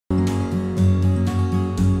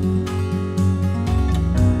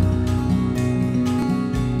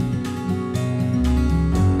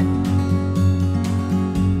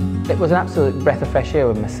It was an absolute breath of fresh air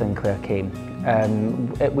when Miss Sinclair came.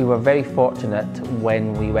 We were very fortunate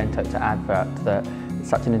when we went out to advert that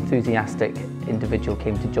such an enthusiastic individual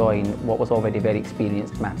came to join what was already a very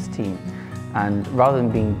experienced maths team. And rather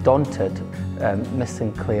than being daunted, Miss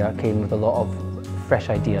Sinclair came with a lot of fresh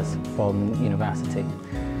ideas from university.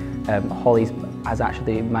 Hollie has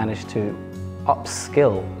actually managed to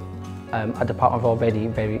upskill a department of already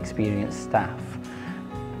very experienced staff.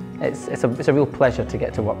 It's a real pleasure to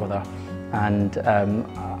get to work with her, and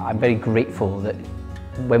I'm very grateful that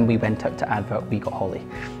when we went out to advert we got Hollie.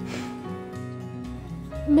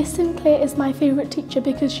 Miss Sinclair is my favourite teacher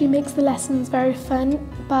because she makes the lessons very fun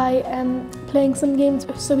by playing some games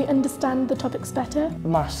so we understand the topics better.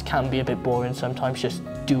 Maths can be a bit boring sometimes, just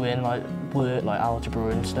doing like work like algebra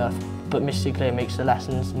and stuff, but Miss Sinclair makes the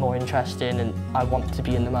lessons more interesting, and I want to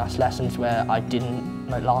be in the maths lessons where I didn't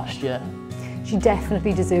like last year. She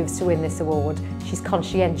definitely deserves to win this award. She's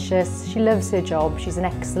conscientious, she loves her job, she's an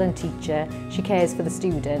excellent teacher, she cares for the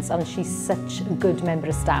students, and she's such a good member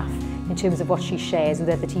of staff in terms of what she shares with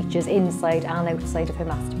other teachers inside and outside of her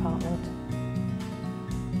maths department.